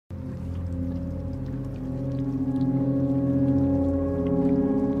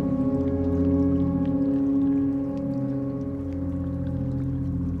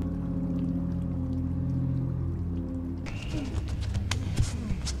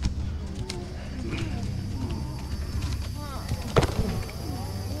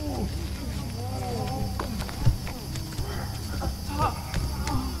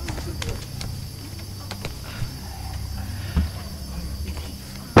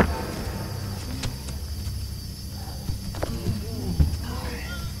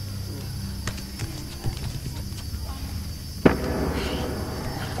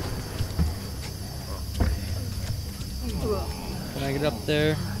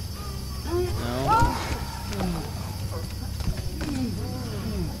there? No?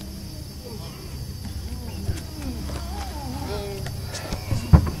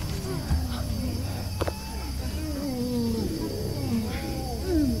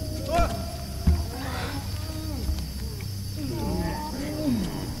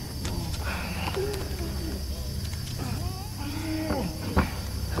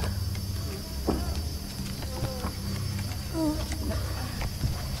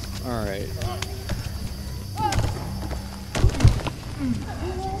 Alright.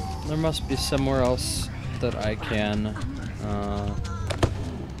 There must be somewhere else that I can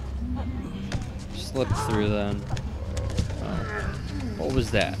slip through then. What was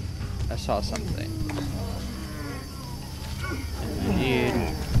that? I saw something. And I need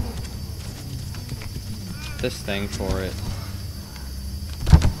this thing for it.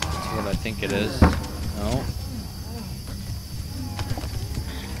 That's what I think it is. No.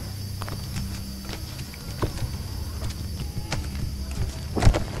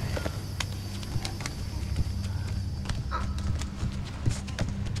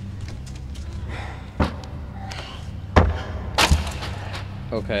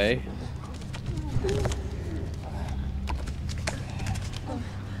 Okay.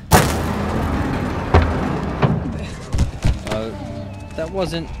 That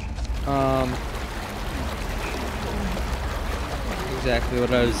wasn't exactly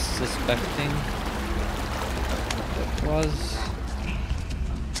what I was suspecting. It was.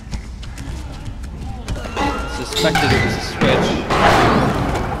 I suspected it was a switch.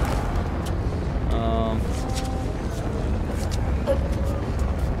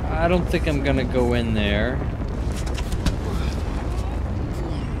 I don't think I'm gonna go in there.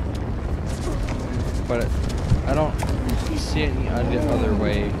 But I don't see any other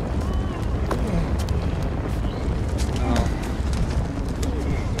way. Oh.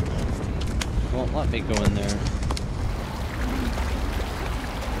 Won't let me go in there.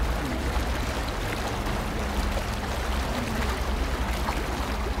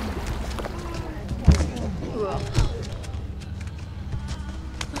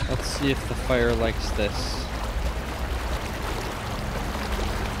 Let's see if the fire likes this.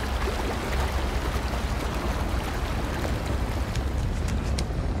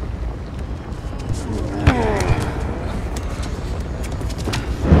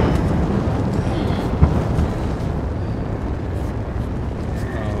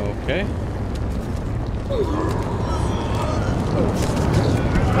 Okay.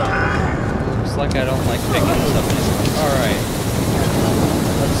 Looks like I don't like picking something. Alright.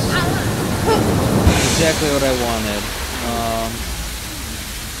 That's exactly what I wanted.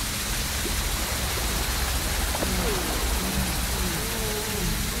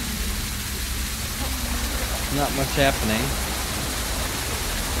 Not much happening.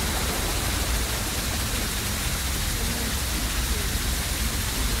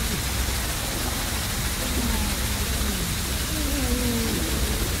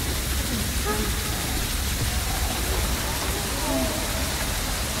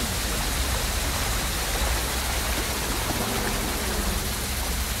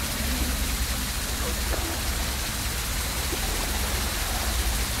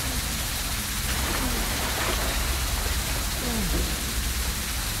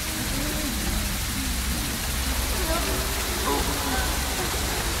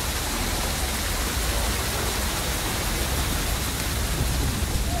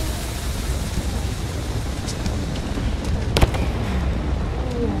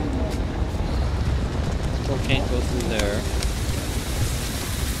 Can't go through there.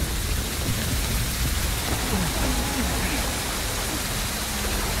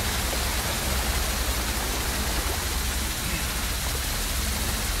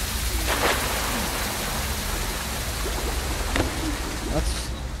 Let's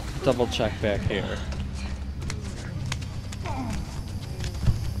double check back here.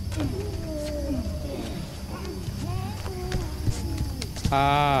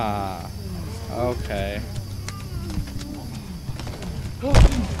 Ah, okay.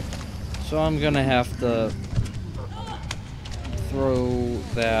 So I'm gonna have to throw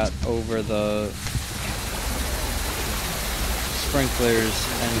that over the sprinklers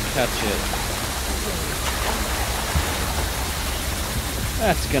and catch it.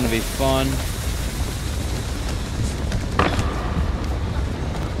 That's gonna be fun.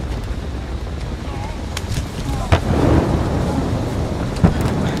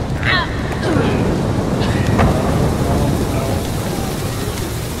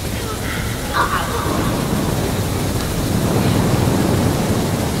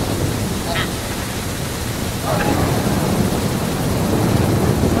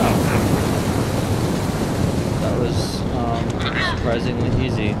 surprisingly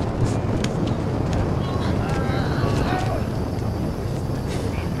easy.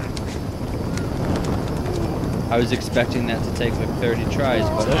 I was expecting that to take like 30 tries,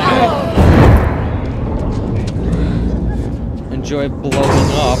 but okay. Enjoy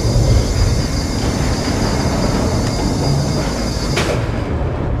blowing up.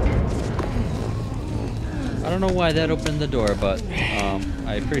 I don't know why that opened the door, but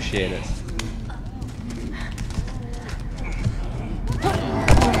I appreciate it.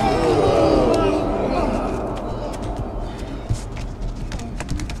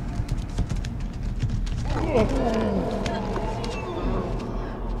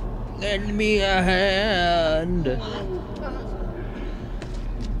 Lend me a hand.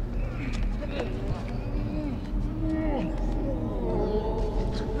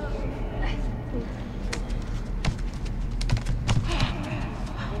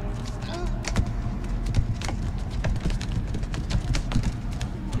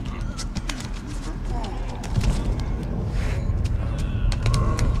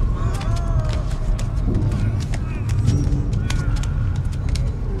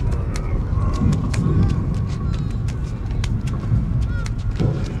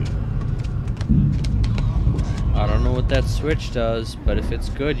 That switch does, but if it's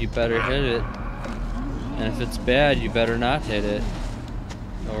good, you better hit it, and if it's bad, you better not hit it.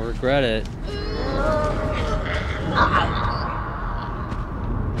 You'll regret it.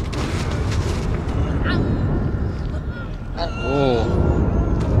 Oh.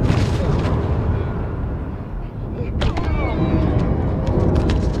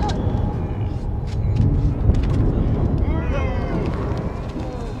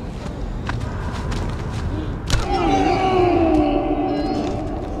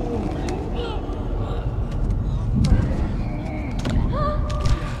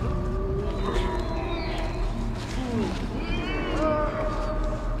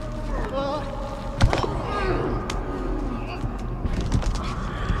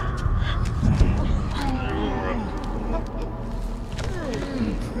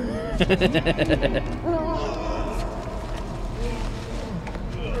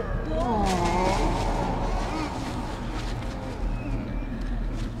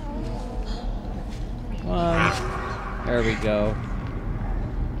 Come on. There we go.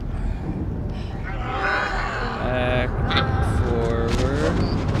 Back, forward,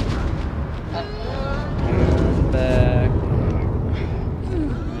 back,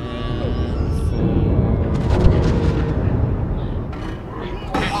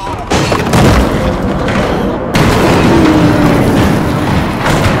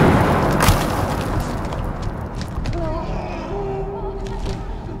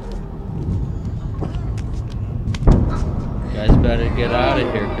 and better get out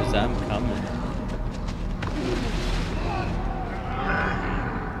of here, because I'm coming.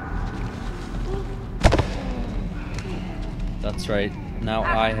 That's right. Now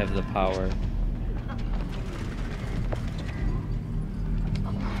I have the power.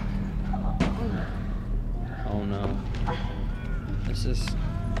 Oh no. This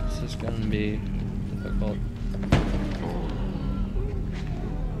is gonna be difficult.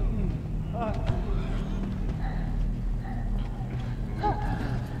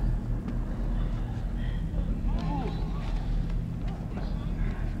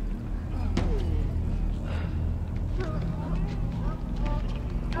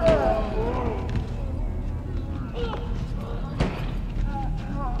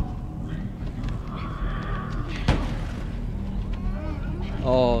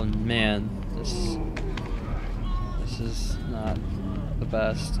 Oh man, this is not the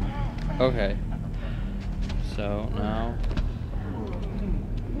best. Okay, so now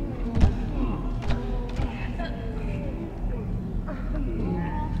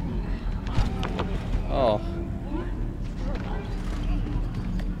oh.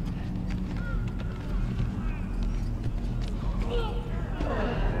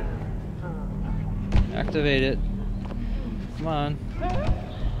 Activate it. Come on.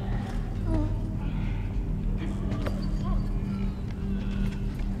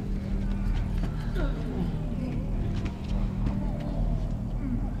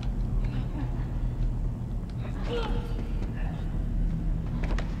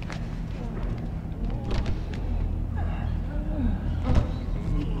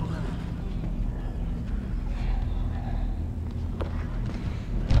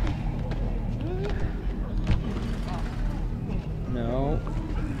 No.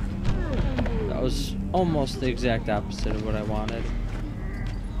 That was almost the exact opposite of what I wanted.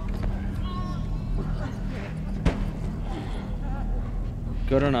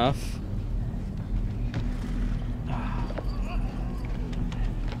 Good enough.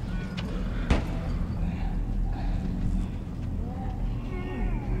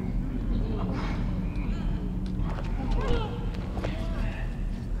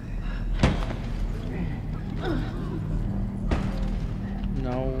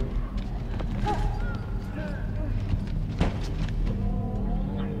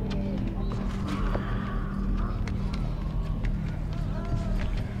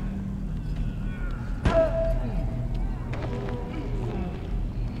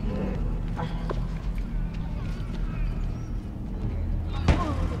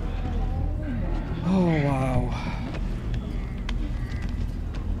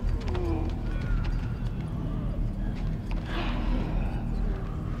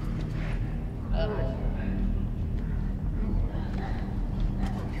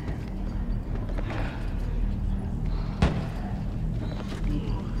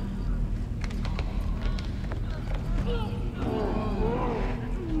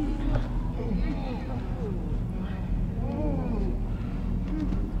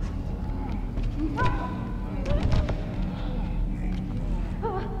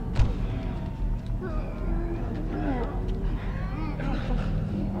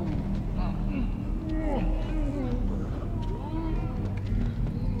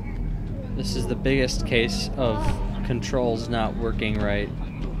 This is the biggest case of controls not working right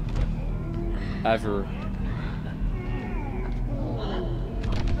ever.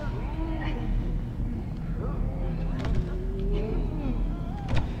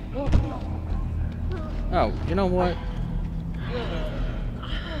 Oh, you know what?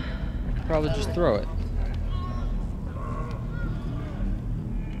 I could probably just throw it.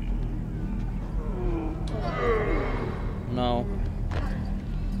 No.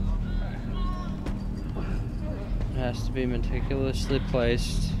 It has to be meticulously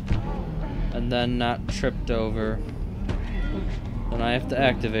placed and then not tripped over. Then I have to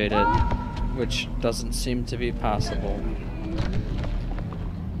activate it, which doesn't seem to be possible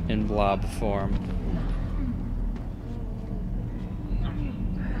in blob form.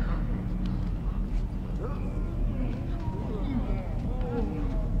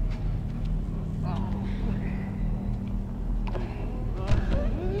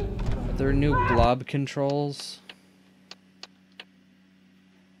 Are there new blob controls?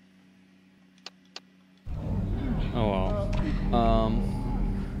 Oh well.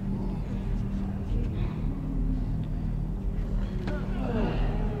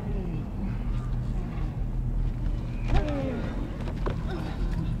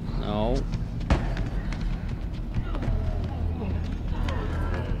 No.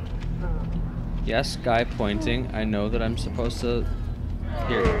 Yes, guy pointing. I know that I'm supposed to...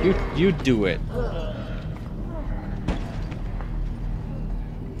 Here, you do it.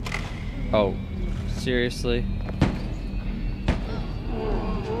 Oh, seriously?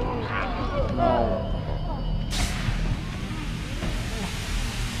 No.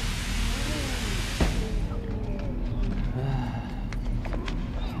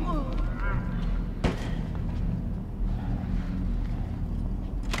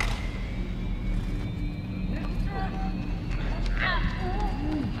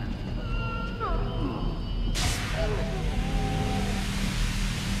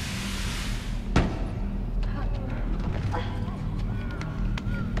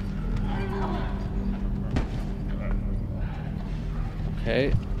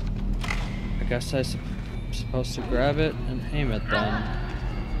 Okay. I guess I'm supposed to grab it and aim it then.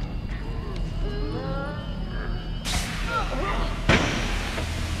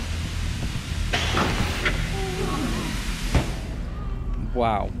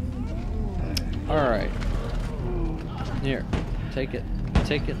 Wow. Alright. Here. Take it.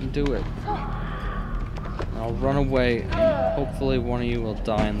 Take it and do it. I'll run away and hopefully one of you will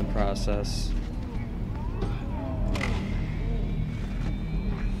die in the process.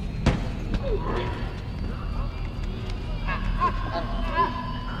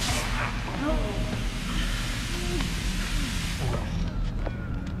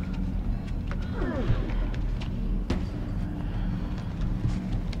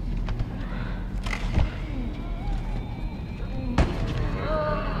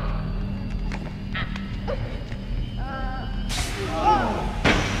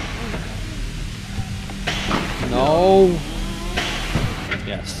 No!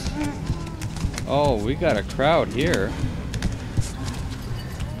 Yes. Oh, we got a crowd here.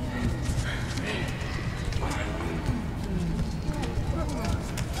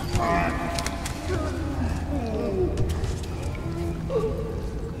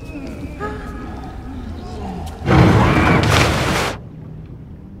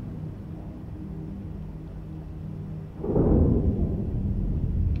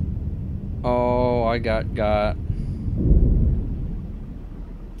 Oh, I got.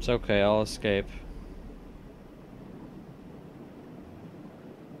 It's okay, I'll escape.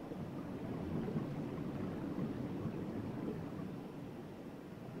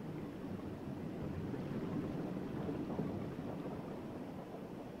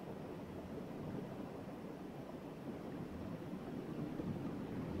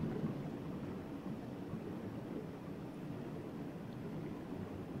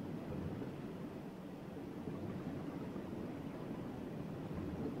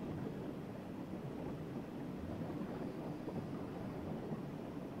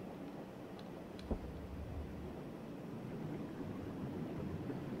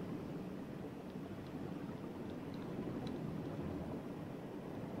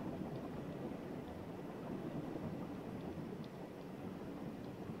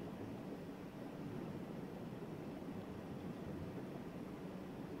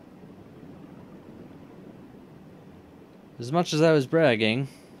 As much as I was bragging,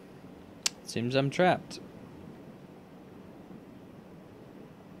 it seems I'm trapped.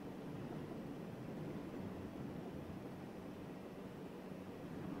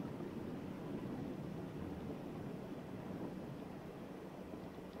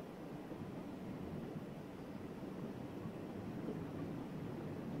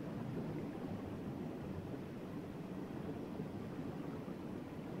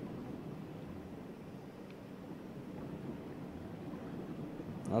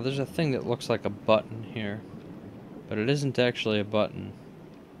 Now there's a thing that looks like a button here, but it isn't actually a button.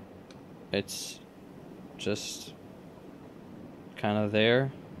 It's just kind of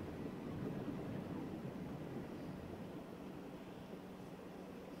there.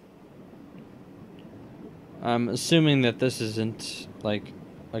 I'm assuming that this isn't like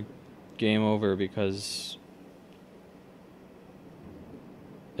a game over, because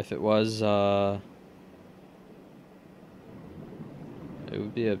if it was, it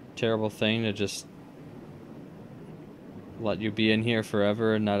would be a terrible thing to just let you be in here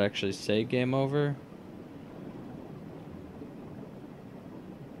forever and not actually say game over.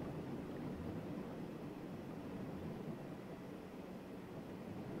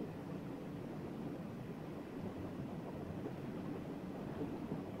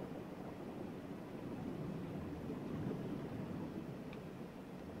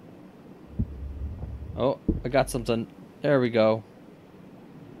 Oh, I got something. There we go.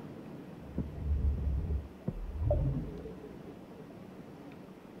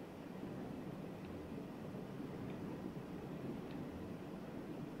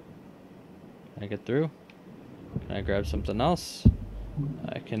 Can I get through? Can I grab something else?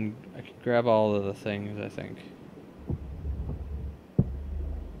 I can grab all of the things, I think.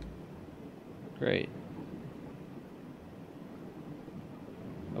 Great.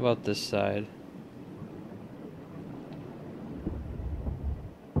 How about this side?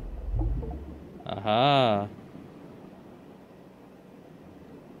 Aha!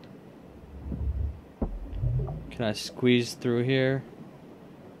 Can I squeeze through here?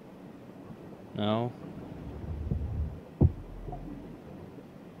 No?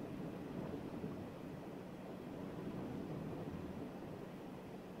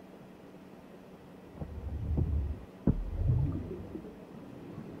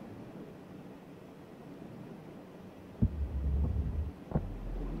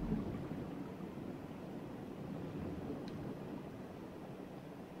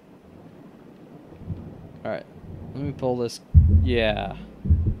 Alright, let me pull this. Yeah.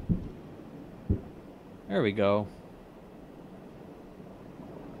 There we go.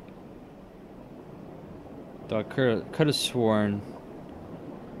 Though I could have sworn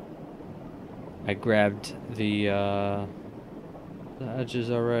I grabbed the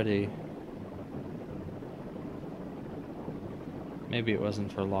edges already. Maybe it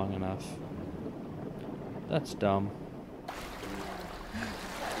wasn't for long enough. That's dumb.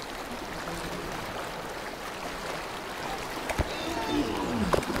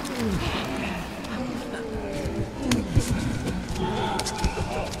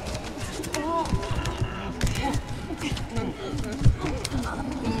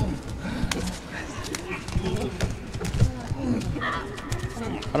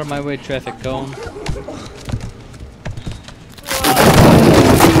 Out of my way, traffic cone.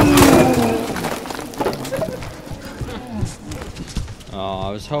 Oh, I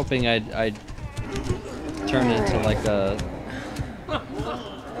was hoping I'd turn it into like a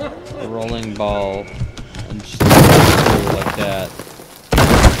rolling ball and just go through like that.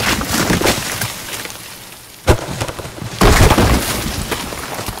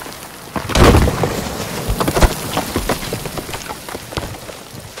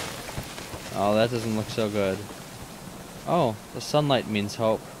 Oh, that doesn't look so good. Oh, the sunlight means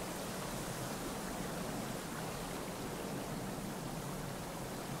hope.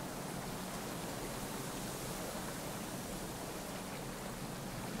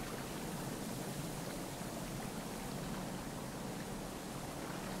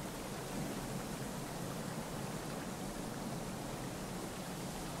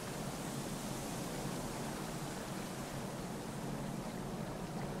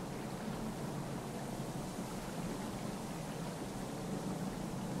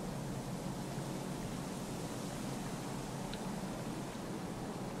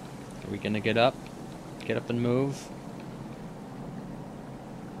 Are we gonna get up? Get up and move?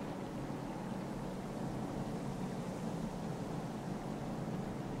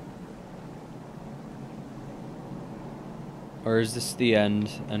 Or is this the end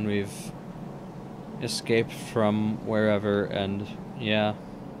and we've escaped from wherever and yeah,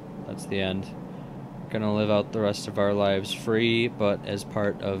 that's the end. We're gonna live out the rest of our lives free, but as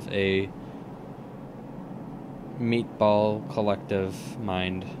part of a meatball collective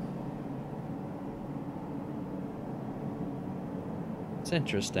mind. It's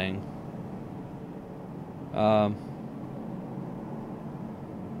interesting.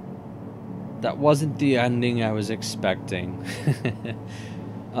 That wasn't the ending I was expecting.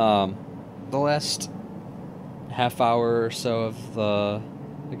 The last half hour or so of the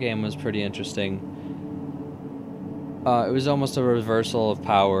game was pretty interesting. it was almost a reversal of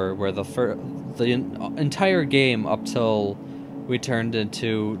power, where the entire game up till we turned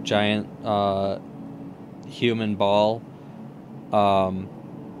into giant human ball,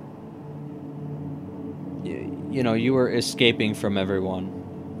 you know, you were escaping from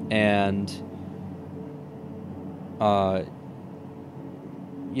everyone, and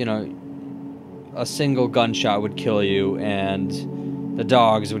you know, a single gunshot would kill you, and the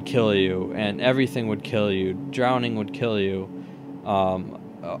dogs would kill you, and everything would kill you. Drowning would kill you.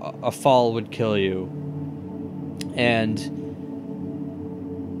 A fall would kill you. And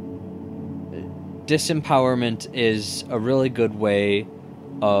disempowerment is a really good way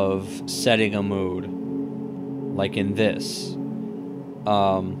of setting a mood, like in this.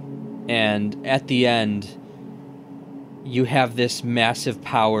 And at the end, you have this massive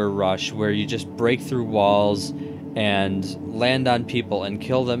power rush where you just break through walls and land on people and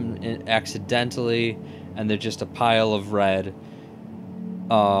kill them accidentally, and they're just a pile of red.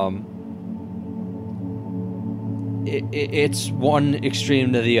 It's one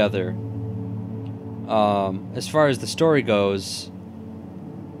extreme to the other. As far as the story goes,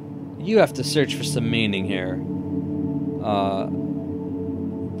 you have to search for some meaning here.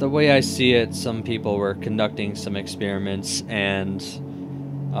 The way I see it, some people were conducting some experiments, and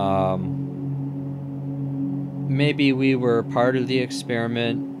maybe we were part of the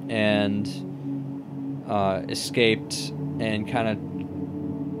experiment and escaped and kind of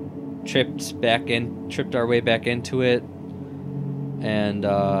tripped our way back into it, and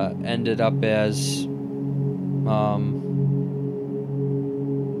ended up as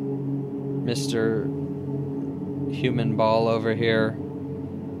Mr. Human Ball over here,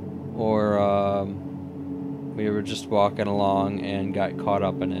 or we were just walking along and got caught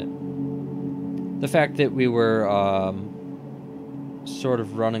up in it. The fact that we were sort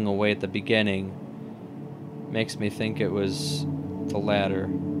of running away at the beginning makes me think it was the latter,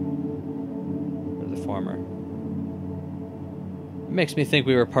 or the former. It makes me think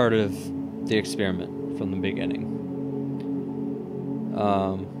we were part of the experiment from the beginning.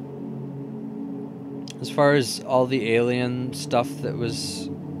 As far as all the alien stuff that was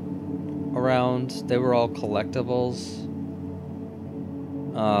around, they were all collectibles.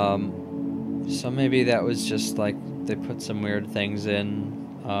 So maybe that was just like they put some weird things in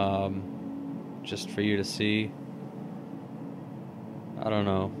just for you to see. I don't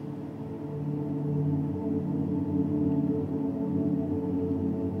know.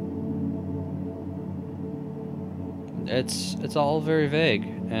 It's all very vague,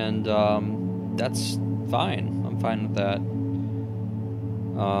 and that's fine. I'm fine with that.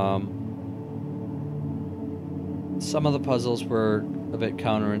 Some of the puzzles were a bit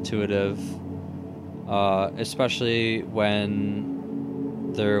counterintuitive, especially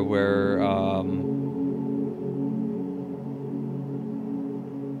when there were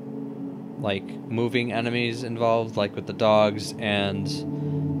like moving enemies involved, like with the dogs and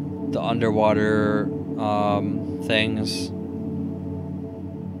the underwater things.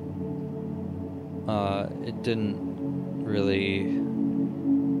 It didn't really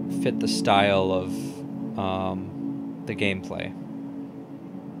fit the style of the gameplay.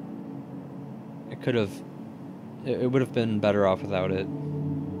 It would have been better off without it.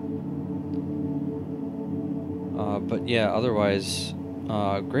 But yeah, otherwise,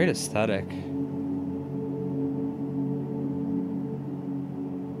 great aesthetic.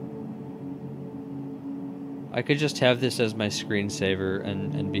 I could just have this as my screensaver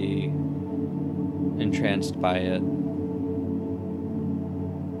and be entranced by it.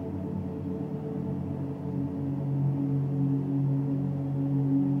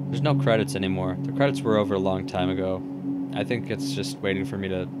 There's no credits anymore. The credits were over a long time ago. I think it's just waiting for me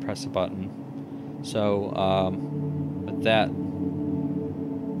to press a button. So, with that,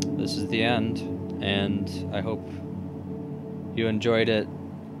 this is the end, and I hope you enjoyed it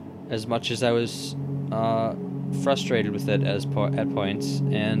as much as I was frustrated with it at points,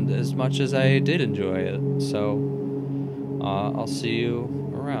 and as much as I did enjoy it. So, I'll see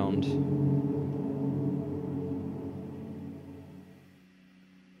you around.